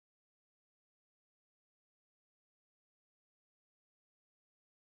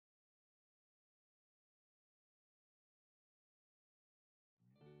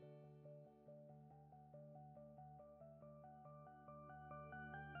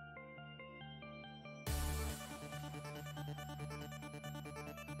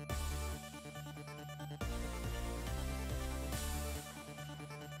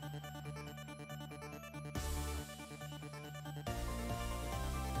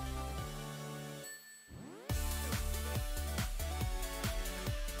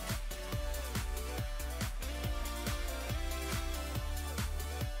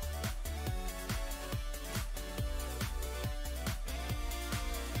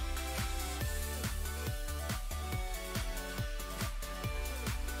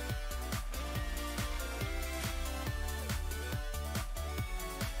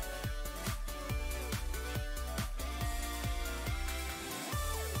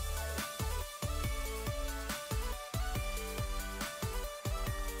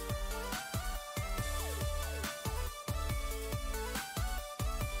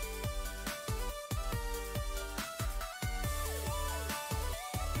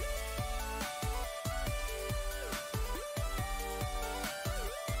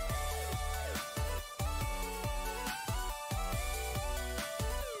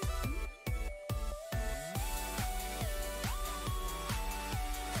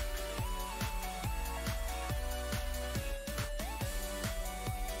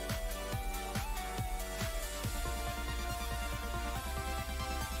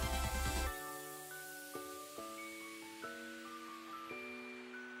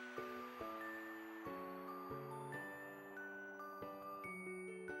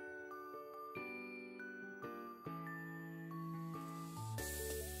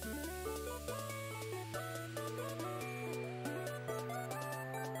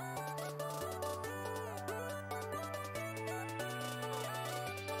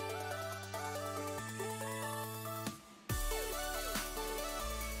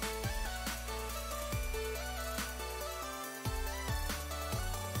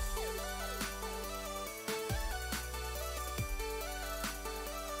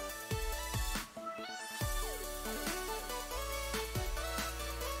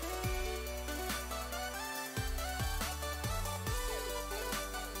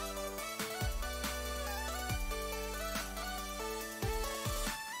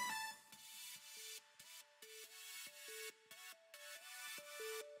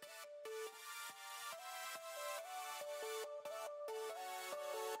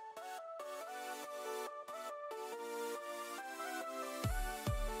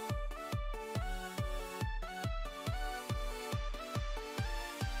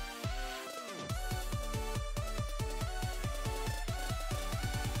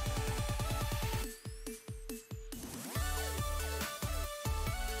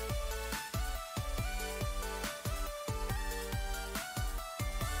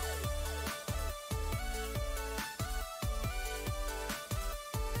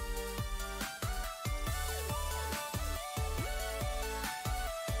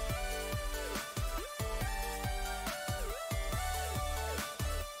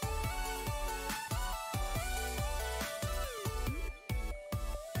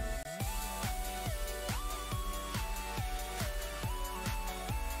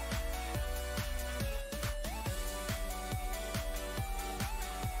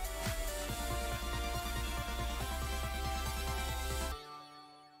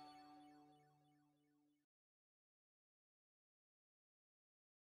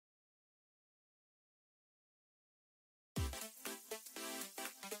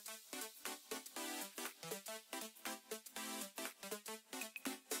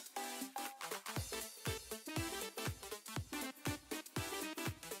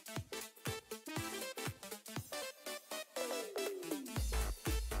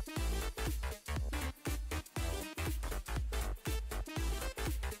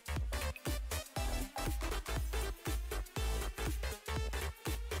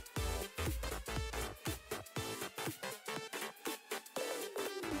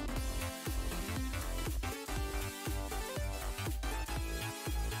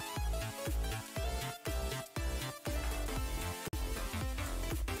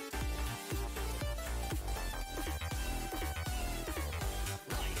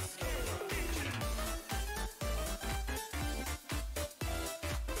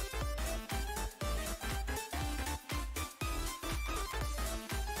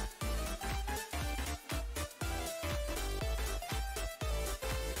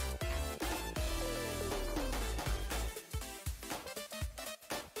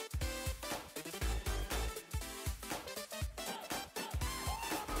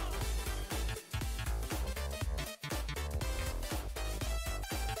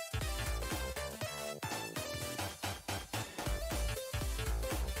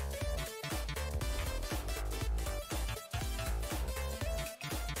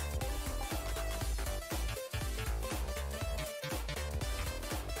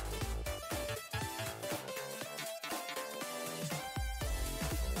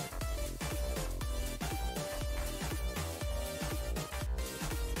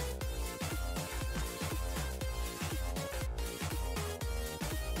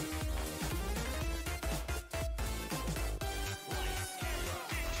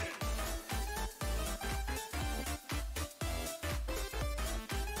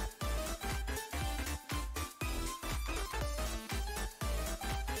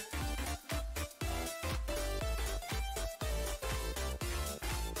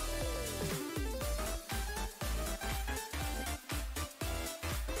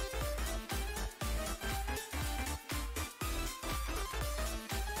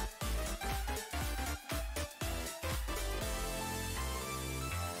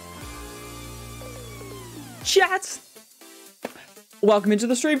Chat! Welcome into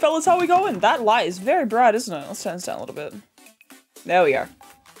the stream, fellas. How we going? That light is very bright, isn't it? Let's turn this down a little bit. There we go.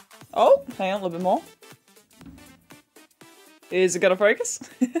 Oh, hang on a little bit more. Is it gonna focus?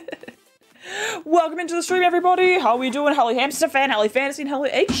 Welcome into the stream, everybody. How are we doing? Hello, Hamster Fan, hello, Fantasy, and hello,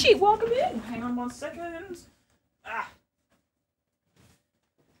 Egg Sheet. Welcome in. Hang on 1 second. Ah.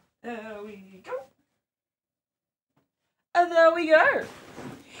 There we go. And there we go.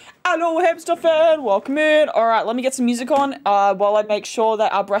 Hello, Hamster Fan. Welcome in. All right, let me get some music on while I make sure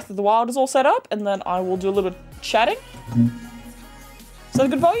that our Breath of the Wild is all set up, and then I will do a little bit of chatting. Is that a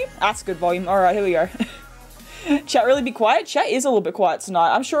good volume? That's a good volume. All right, here we go. Chat, really be quiet. Chat is a little bit quiet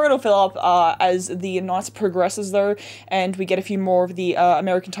tonight. I'm sure it'll fill up as the night progresses, though, and we get a few more of the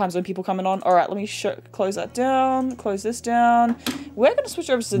American time zone people coming on. All right, let me close that down, close this down. We're going to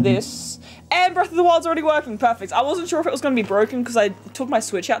switch over to this, and Breath of the Wild's already working. Perfect. I wasn't sure if it was going to be broken because I took my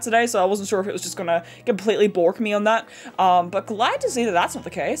Switch out today, so I wasn't sure if it was just going to completely bork me on that, but glad to see that that's not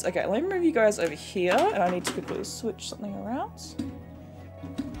the case. Okay, let me move you guys over here, and I need to quickly switch something around.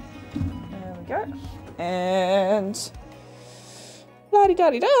 There we go. And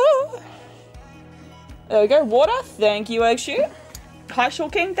la-di-da-di-da. There we go. Water. Thank you, Eggshoot. Hi,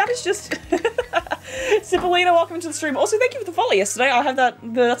 Short King. That is just Cipollina, welcome to the stream. Also, thank you for the follow yesterday. I have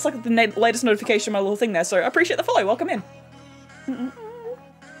that's like the latest notification on my little thing there, so I appreciate the follow. Welcome in.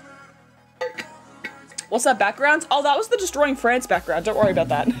 What's that background? Oh, that was the Destroying France background. Don't worry about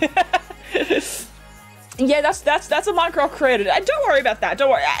that. Yeah, that's a Minecraft created. Don't worry about that.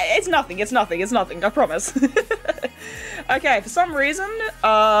 Don't worry. It's nothing. It's nothing. It's nothing. I promise. Okay, for some reason,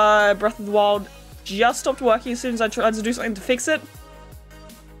 Breath of the Wild just stopped working as soon as I tried to do something to fix it.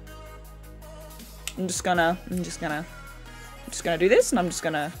 I'm just gonna do this, and I'm just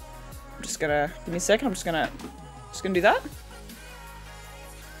gonna give me a second. I'm just gonna do that.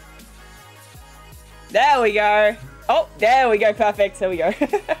 There we go. Oh, there we go. Perfect. There we go.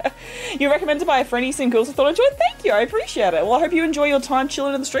 You recommend to buy a friendly sim cool, so I thought I'd join. Thank you. I appreciate it. Well, I hope you enjoy your time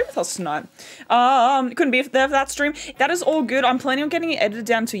chilling in the stream with us tonight. Couldn't be there for that stream. That is all good. I'm planning on getting it edited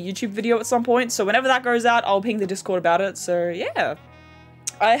down to a YouTube video at some point, so whenever that goes out, I'll ping the Discord about it. So yeah.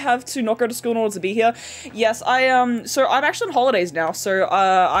 I have to not go to school in order to be here. Yes, so I'm actually on holidays now, so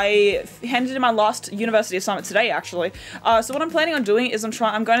I handed in my last university assignment today, actually. So what I'm planning on doing is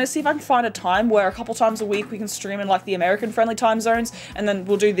I'm going to see if I can find a time where a couple times a week we can stream in like the American-friendly time zones, and then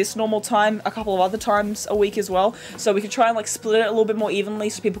we'll do this normal time a couple of other times a week as well. So we can try and like split it a little bit more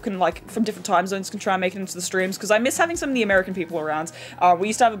evenly so people can like, from different time zones, can try and make it into the streams, because I miss having some of the American people around. We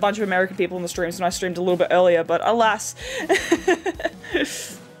used to have a bunch of American people in the streams when I streamed a little bit earlier, but alas.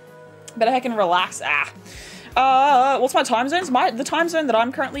 Better heck and relax. What's my time zones? The time zone that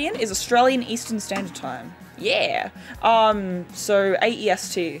I'm currently in is Australian Eastern Standard Time. Yeah. So 8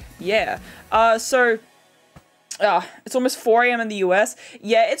 EST. Yeah. It's almost 4 AM in the US.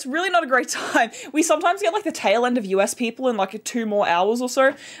 Yeah, it's really not a great time. We sometimes get like the tail end of US people in like 2 more hours or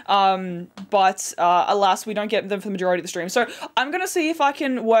so. But alas, we don't get them for the majority of the stream. So I'm gonna see if I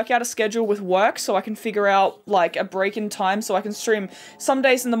can work out a schedule with work so I can figure out like a break in time so I can stream some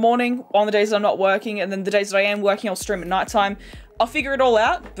days in the morning on the days that I'm not working, and then the days that I am working, I'll stream at nighttime. I'll figure it all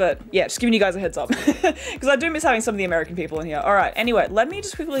out, but yeah, just giving you guys a heads up. Because I do miss having some of the American people in here. Alright, anyway, let me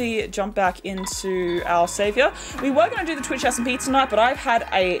just quickly jump back into our save here. We were going to do the Twitch SMP tonight, but I've had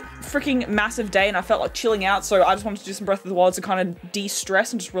a freaking massive day and I felt like chilling out, so I just wanted to do some Breath of the Wild to kind of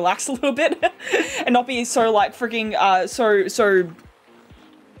de-stress and just relax a little bit. And not be so like freaking, so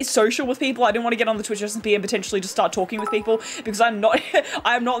social with people. I didn't want to get on the Twitch SMP and potentially just start talking with people because I'm not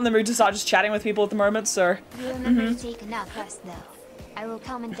in the mood to start just chatting with people at the moment, so. Remember to take a nap first though. I will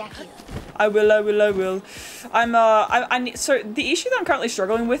come and deck you. I will. So the issue that I'm currently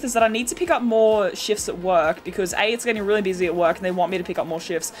struggling with is that I need to pick up more shifts at work because A, it's getting really busy at work and they want me to pick up more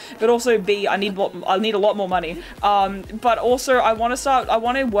shifts, but also B, I need a lot more money. But also I want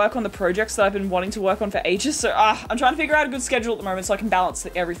to work on the projects that I've been wanting to work on for ages, so I'm trying to figure out a good schedule at the moment so I can balance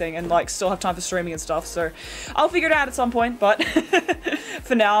everything and like still have time for streaming and stuff, so I'll figure it out at some point, but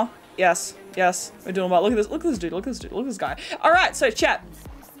for now, yes, we're doing well. Look at this dude, look at this guy. Alright, so chat.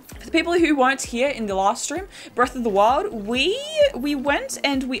 For the people who weren't here in the last stream, Breath of the Wild, we went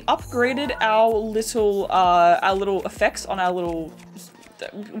and we upgraded our little effects on our little,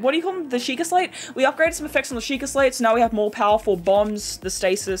 what do you call them? The Sheikah Slate? We upgraded some effects on the Sheikah Slate, so now we have more powerful bombs, the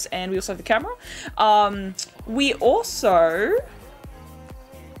stasis, and we also have the camera.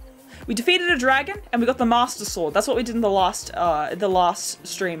 We defeated a dragon, and we got the Master Sword. That's what we did in the last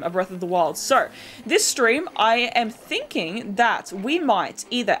stream of Breath of the Wild. So, this stream, I am thinking that we might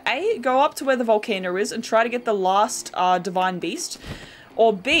either A, go up to where the volcano is and try to get the last Divine Beast,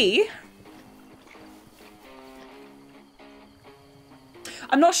 or B,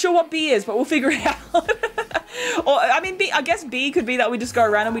 I'm not sure what B is, but we'll figure it out. Or, I mean, I guess B could be that we just go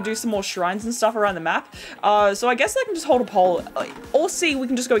around and we do some more shrines and stuff around the map. So I guess I can just hold a poll. Or C, we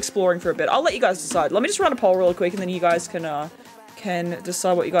can just go exploring for a bit. I'll let you guys decide. Let me just run a poll real quick and then you guys can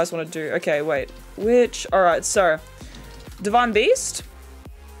decide what you guys want to do. Okay, wait. Which? Alright, so. Divine Beast.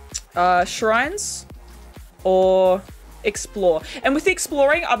 Shrines. Or explore. And with the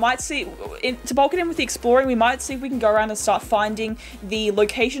exploring, I might see, to bulk it in with the exploring, we might see if we can go around and start finding the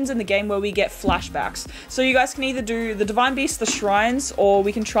locations in the game where we get flashbacks. So you guys can either do the Divine Beast, the shrines, or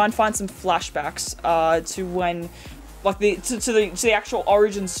we can try and find some flashbacks to when, like to the actual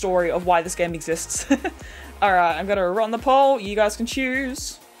origin story of why this game exists. Alright, I'm gonna run the poll, you guys can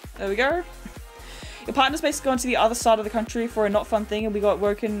choose. There we go. Your partner's basically gone to the other side of the country for a not fun thing and we got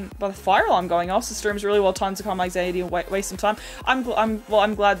woken by the fire alarm going off. So stream's really well timed to calm my anxiety and waste some time. I'm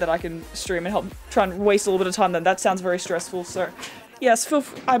glad that I can stream and help try and waste a little bit of time then. That sounds very stressful. So yes,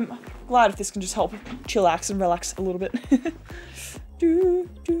 I'm glad if this can just help chillax and relax a little bit.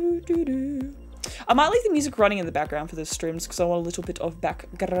 I might leave the music running in the background for this stream because I want a little bit of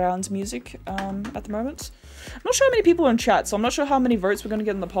background music at the moment. I'm not sure how many people are in chat, so I'm not sure how many votes we're going to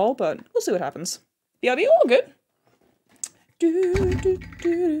get in the poll, but we'll see what happens. Yeah, be all good.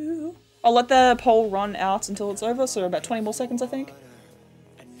 I'll let the poll run out until it's over, so about 20 more seconds, I think.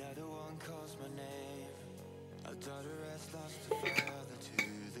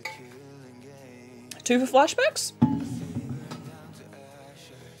 Two for flashbacks?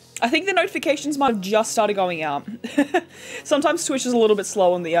 I think the notifications might have just started going out. Sometimes Twitch is a little bit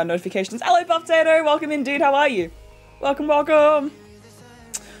slow on the notifications. Hello, Bufftato! Welcome in, dude. How are you? Welcome, welcome.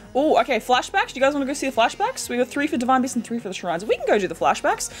 Oh, okay, flashbacks. Do you guys want to go see the flashbacks? We got 3 for Divine Beast and 3 for the Shrines. We can go do the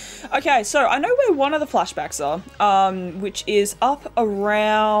flashbacks. Okay, so I know where one of the flashbacks are, which is up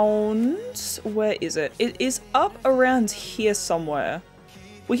around... Where is it? It is up around here somewhere.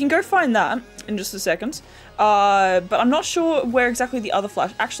 We can go find that in just a second. But I'm not sure where exactly the other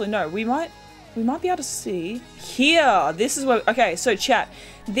flash... Actually, no, we might be able to see. Here! This is where... Okay, so chat.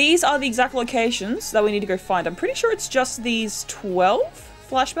 These are the exact locations that we need to go find. I'm pretty sure it's just these 12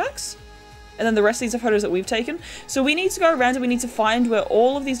 flashbacks. And then the rest of these are photos that we've taken. So we need to go around and we need to find where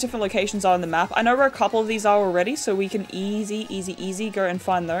all of these different locations are on the map. I know where a couple of these are already, so we can easy go and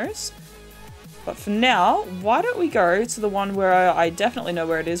find those. But for now, why don't we go to the one where I definitely know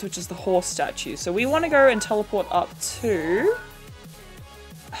where it is, which is the horse statue. So we want to go and teleport up to...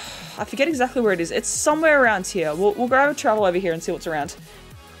 I forget exactly where it is. It's somewhere around here. We'll grab a travel over here and see what's around.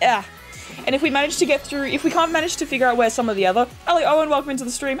 Yeah. And if we manage to get through, if we can't manage to figure out where some of the other... Hello, Owen, welcome into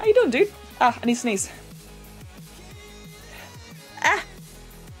the stream. How you doing, dude? Ah, I need to sneeze. Ah!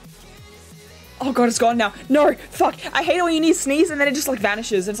 Oh god, it's gone now. No, fuck. I hate it when you need to sneeze and then it just like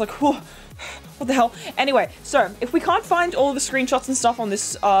vanishes. And it's like, whew, what the hell? Anyway, so if we can't find all the screenshots and stuff on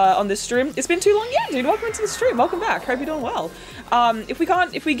this stream, it's been too long. Yeah, dude, welcome into the stream. Welcome back. Hope you're doing well.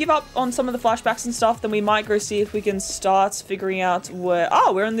 If we give up on some of the flashbacks and stuff, then we might go see if we can start figuring out where...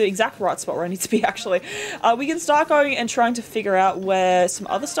 Oh, we're in the exact right spot where I need to be, actually. We can start going and trying to figure out where some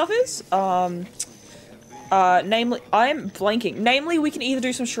other stuff is. Namely, I'm blanking. Namely, we can either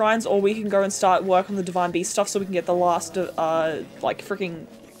do some shrines or we can go and start work on the Divine Beast stuff so we can get the last, like, freaking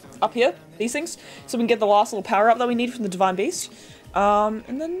up here, these things. So we can get the last little power-up that we need from the Divine Beast.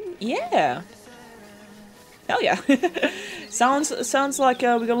 And then, yeah. Hell yeah. Sounds like we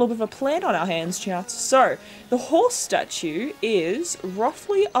got a little bit of a plan on our hands, chat. So, the horse statue is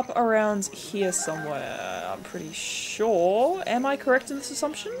roughly up around here somewhere, I'm pretty sure. Am I correct in this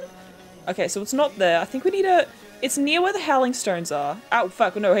assumption? Okay, so it's not there. I think we need a... It's near where the Howling Stones are. Oh,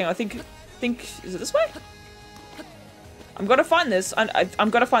 fuck, no, hang on. I think... Is it this way? I'm gonna find this. I'm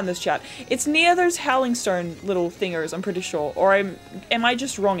gonna find this, chat. It's near those Howling Stone little thingers, I'm pretty sure. Or am I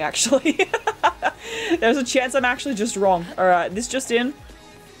just wrong, actually? There's a chance I'm actually just wrong. Alright, this just in.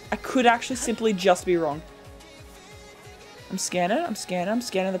 I could actually simply just be wrong. I'm scanning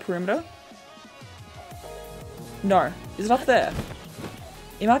the perimeter. No. Is it up there?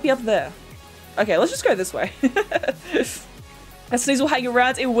 It might be up there. Okay, let's just go this way. That sneeze will hang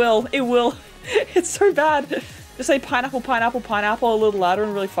around. It will. It will. It's so bad. Just say pineapple, pineapple, pineapple a little louder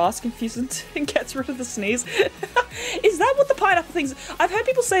and really fast, confuses and gets rid of the sneeze. Is that what the pineapple thing's? I've heard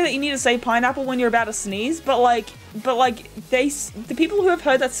people say that you need to say pineapple when you're about to sneeze, but like the people who have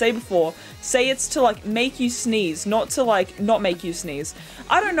heard that say before say it's to like make you sneeze, not to like not make you sneeze.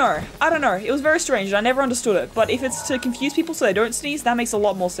 I don't know. It was very strange and I never understood it, but if it's to confuse people so they don't sneeze, that makes a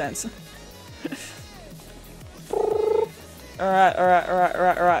lot more sense.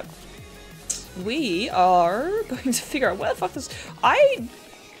 Alright. We are going to figure out where the fuck this... I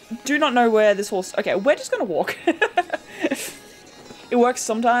do not know where this horse... Okay, we're just gonna walk. It works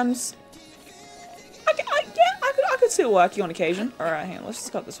sometimes. I could see it working on occasion. Alright, hang on, let's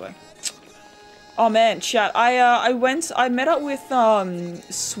just go this way. Oh man, chat, I met up with,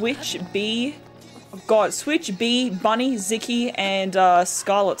 Switch B, oh god, Switch B, Bunny, Zicky, and,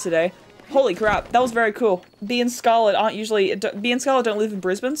 Scarlet today. Holy crap, that was very cool. B and Scarlet don't live in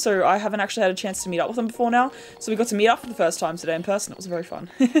Brisbane, so I haven't actually had a chance to meet up with them before now. So we got to meet up for the first time today in person. It was very fun.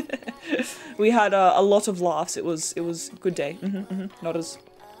 We had a lot of laughs. It was a good day. Nodders.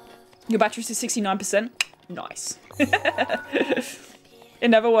 Your battery's at 69%. Nice. It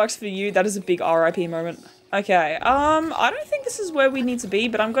never works for you. That is a big RIP moment. Okay, I don't think this is where we need to be,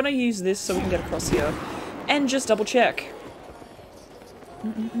 but I'm gonna use this so we can get across here. And just double check.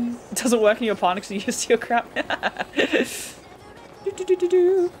 It doesn't work in your partner because you used your crap.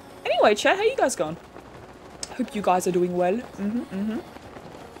 Anyway, chat, how you guys going? Hope you guys are doing well.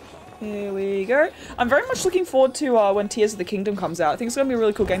 Here we go. I'm very much looking forward to when Tears of the Kingdom comes out. I think it's gonna be a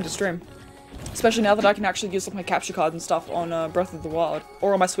really cool game to stream. Especially now that I can actually use like my capture cards and stuff on Breath of the Wild.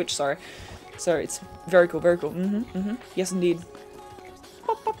 Or on my Switch, sorry. So it's very cool, very cool. Yes, indeed.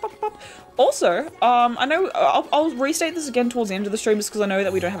 Pop, pop, pop, pop. Also, I know, I'll restate this again towards the end of the stream just because I know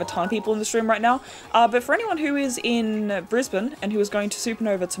that we don't have a ton of people in the stream right now. But for anyone who is in Brisbane and who is going to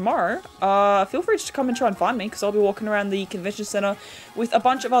Supernova tomorrow, feel free to come and try and find me because I'll be walking around the convention center with a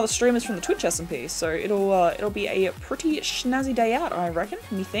bunch of other streamers from the Twitch SMP. So it'll be a pretty snazzy day out, I reckon,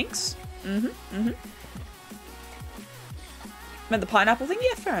 methinks. Meant the pineapple thing?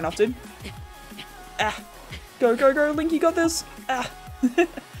 Yeah, fair enough, dude. Ah. Go, go, go, Link, you got this. Ah.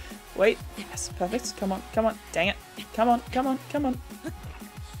 Wait. Yes, perfect. Come on, come on. Dang it. Come on, come on, come on.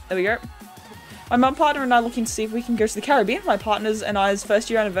 There we go. My mum, partner, and I are looking to see if we can go to the Caribbean for my partner's and I's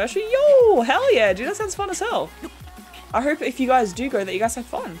first year anniversary. Yo, hell yeah, dude. That sounds fun as hell. I hope if you guys do go that you guys have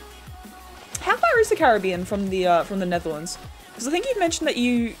fun. How far is the Caribbean from the Netherlands? Because I think you mentioned that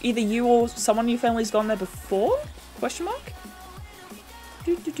either you or someone in your family's gone there before? Question mark?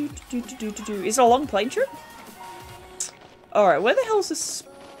 Is it a long plane trip? Alright, where the hell is this?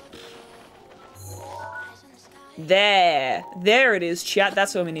 There it is, chat.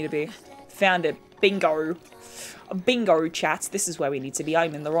 That's where we need to be. Found it. Bingo. Bingo, chat. This is where we need to be.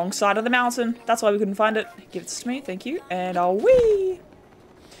 I'm in the wrong side of the mountain. That's why we couldn't find it. Give this to me. Thank you. And wee.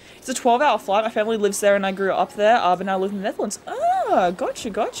 It's a 12-hour flight. My family lives there and I grew up there. But now I live in the Netherlands. Ah, gotcha,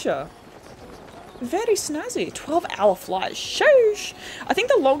 gotcha. Very snazzy. 12-hour flight. Shoosh. I think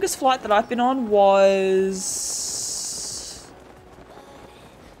the longest flight that I've been on was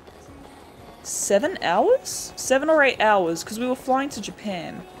 7 hours? 7 or 8 hours, because we were flying to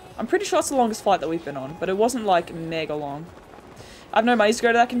Japan. I'm pretty sure it's the longest flight that we've been on, but it wasn't like mega long. I have no money to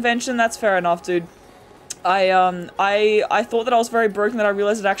go to that convention. That's fair enough, dude. I thought that I was very broke and then I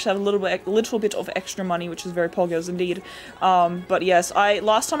realized I actually had a little bit of extra money, which is very poggers indeed. But yes,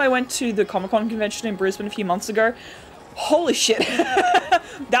 last time I went to the Comic-Con convention in Brisbane a few months ago, holy shit.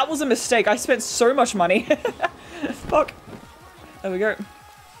 That was a mistake. I spent so much money. Fuck. There we go.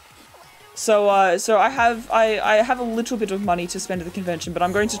 So I have a little bit of money to spend at the convention, but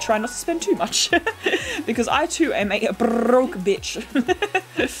I'm going to try not to spend too much. Because I too am a broke bitch.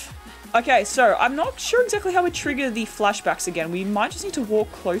 Okay, so I'm not sure exactly how we trigger the flashbacks again. We might just need to walk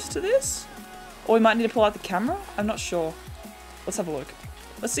close to this. Or we might need to pull out the camera. I'm not sure. Let's have a look.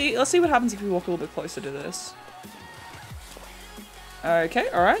 Let's see what happens if we walk a little bit closer to this. Okay,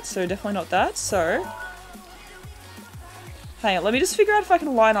 alright, so definitely not that. So hang on, let me just figure out if I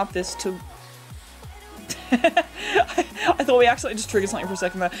can line up this to I thought we actually just triggered something for a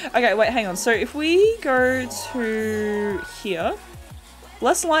second there. Okay, wait, hang on. So if we go to here,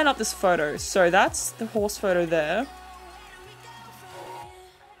 let's line up this photo. So that's the horse photo there. Are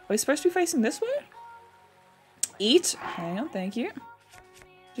we supposed to be facing this way? Eat. Hang on, thank you.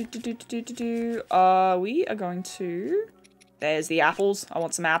 We are going to... There's the apples. I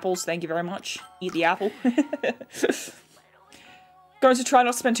want some apples. Thank you very much. Eat the apple. Going to try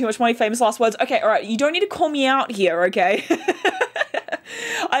not to spend too much money. Famous last words. Okay, alright. You don't need to call me out here, okay?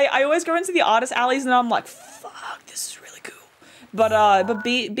 I always go into the artist alleys and I'm like, fuck, this is really cool. But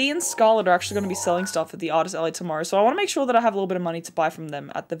B and Scarlet are actually going to be selling stuff at the artist alley tomorrow, so I want to make sure that I have a little bit of money to buy from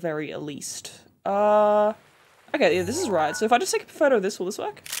them at the very least. Okay, yeah, this is right. So if I just take a photo of this, will this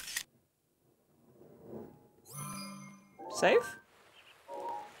work? Save?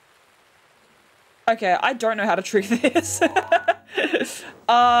 Okay, I don't know how to trick this.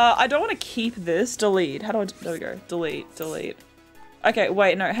 I don't want to keep this. Delete. How do I... There we go. Delete. Delete. Okay,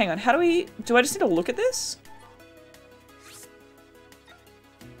 wait, no, hang on. How do we... Do I just need to look at this?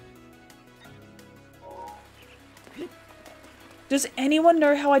 Does anyone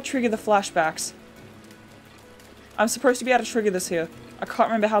know how I trigger the flashbacks? I'm supposed to be able to trigger this here. I can't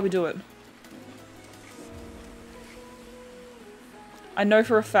remember how we do it. I know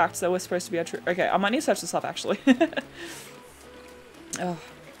for a fact that we're supposed to be able to... Okay, I might need to search this up, actually. Oh.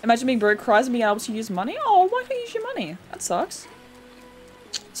 Imagine being broke, cries, and being able to use money? Oh, why can't you use your money? That sucks.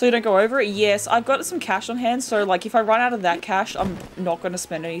 So you don't go over it? Yes, I've got some cash on hand, so like if I run out of that cash, I'm not going to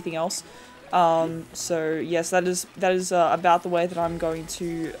spend anything else. So yes, that is about the way that I'm going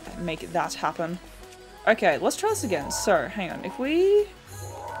to make that happen. Okay, let's try this again. So, hang on. If we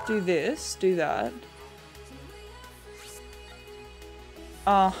do this, do that.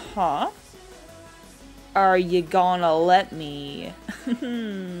 Uh-huh. Are you gonna let me? Are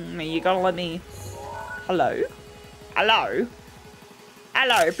you gonna let me? Hello? Hello?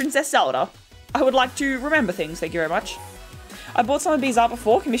 Hello, Princess Zelda. I would like to remember things, thank you very much. I bought some of these out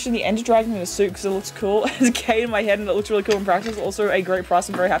before, commissioned the Ender Dragon in a suit because it looks cool. It's a K in my head and it looks really cool in practice. Also a great price,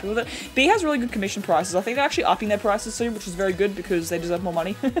 I'm very happy with it. B has really good commission prices. I think they're actually upping their prices soon, which is very good because they deserve more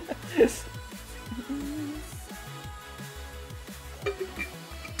money.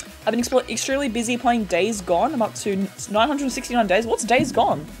 I've been extremely busy playing Days Gone. I'm up to 969 days. What's Days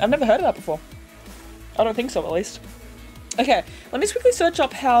Gone? I've never heard of that before. I don't think so, at least. Okay, let me just quickly search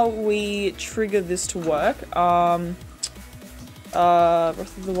up how we trigger this to work.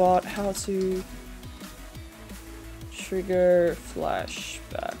 Breath of the Wild, how to trigger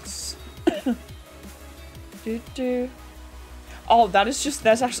flashbacks. Oh, that's just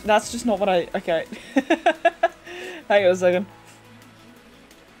not what I, okay. Hang on a second.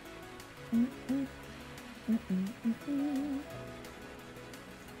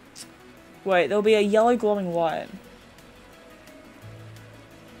 Wait, there'll be a yellow glowing light.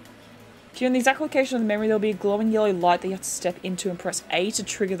 During the exact location of the memory, there'll be a glowing yellow light that you have to step into and press A to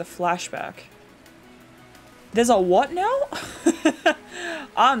trigger the flashback. There's a what now?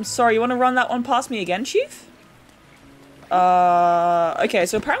 I'm sorry, you want to run that one past me again, Chief? Okay,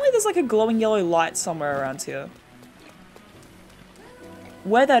 so apparently there's like a glowing yellow light somewhere around here.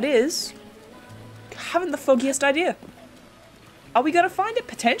 Where that is, haven't the foggiest idea. Are we gonna find it?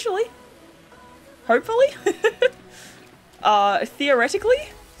 Potentially. Hopefully. Theoretically.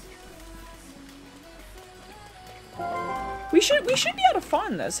 We should be able to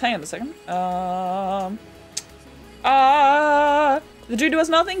find this. Hang on a second. The dude who has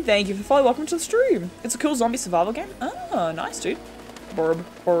nothing. Thank you for the follow. Welcome to the stream. It's a cool zombie survival game. Oh, nice, dude. Burb.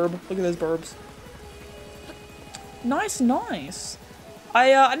 Look at those burbs. Nice.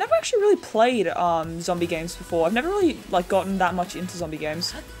 I never actually really played zombie games before. I've never really like gotten that much into zombie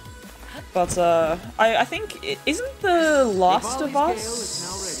games. But I think isn't The Last of Us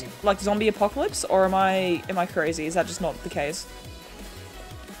like zombie apocalypse, or am I crazy? Is that just not the case?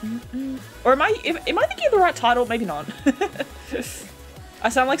 Or am I thinking of the right title? Maybe not. I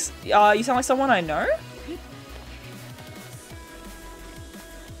sound like you sound like someone I know.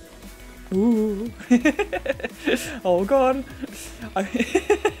 Ooh. Oh god.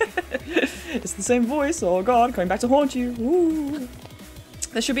 It's the same voice. Oh god, coming back to haunt you. Ooh.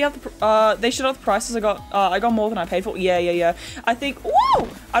 They should be at the they should have the prices I got more than I paid for. Yeah. I think whoa!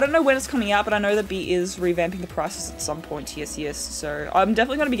 I don't know when it's coming out, but I know that B is revamping the prices at some point. Yes. So I'm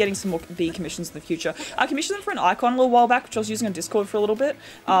definitely going to be getting some more B commissions in the future. I commissioned them for an icon a little while back, which I was using on Discord for a little bit.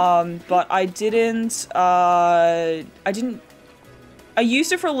 But I didn't I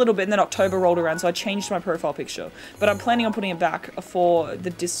used it for a little bit and then October rolled around, so I changed my profile picture. But I'm planning on putting it back for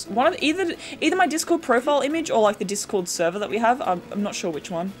the either my Discord profile image or like the Discord server that we have. I'm not sure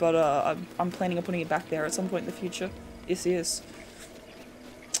which one, but I'm planning on putting it back there at some point in the future. Yes.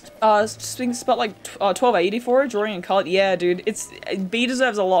 It's being spelled like 1280 for it, drawing and color. Yeah, dude, B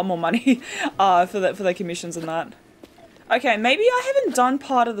deserves a lot more money for their commissions and that. Okay, maybe I haven't done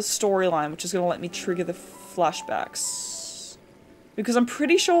part of the storyline, which is gonna let me trigger the flashbacks. Because I'm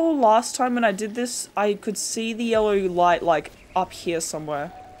pretty sure last time when I did this, I could see the yellow light, like, up here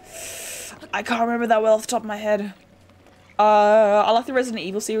somewhere. I can't remember that well off the top of my head. I like the Resident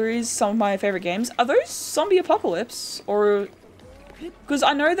Evil series, some of my favorite games. Are those zombie apocalypse? Or... Because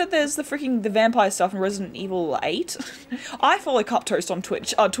I know that there's the vampire stuff in Resident Evil 8. I follow Cup Toast on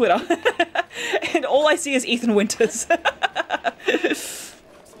Twitter. And all I see is Ethan Winters.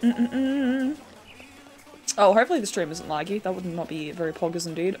 Oh, hopefully the stream isn't laggy. That would not be very poggers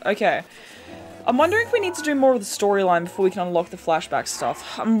indeed. Okay. I'm wondering if we need to do more of the storyline before we can unlock the flashback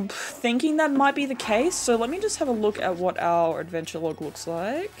stuff. I'm thinking that might be the case, so let me just have a look at what our adventure log looks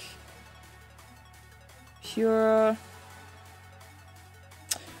like. Pure...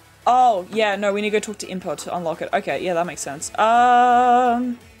 Oh, yeah, no, we need to go talk to Impa to unlock it. Okay, yeah, that makes sense.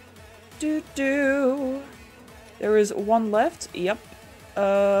 There is one left. Yep.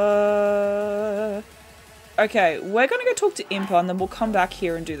 Okay, we're gonna go talk to Impa and then we'll come back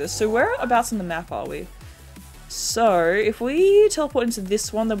here and do this. So whereabouts on the map are we? So, if we teleport into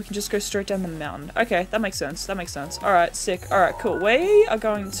this one, then we can just go straight down the mountain. Okay, that makes sense. That makes sense. Alright, sick. Alright, cool. We are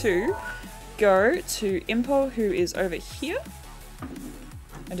going to go to Impa, who is over here.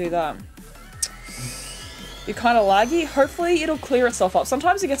 And do that. You're kind of laggy. Hopefully, it'll clear itself up.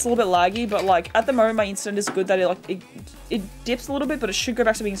 Sometimes it gets a little bit laggy, but like, at the moment, my internet is good that it dips a little bit, but it should go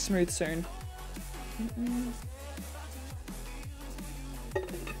back to being smooth soon. Do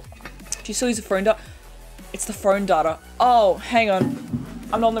you still use a phone data? It's the phone data. Oh, hang on.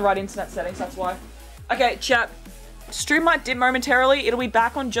 I'm not on the right internet settings, that's why. Okay, chat. Stream might dip momentarily. It'll be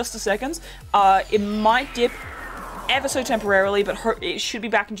back on just a second. It might dip ever so temporarily, but it should be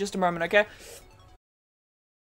back in just a moment, okay?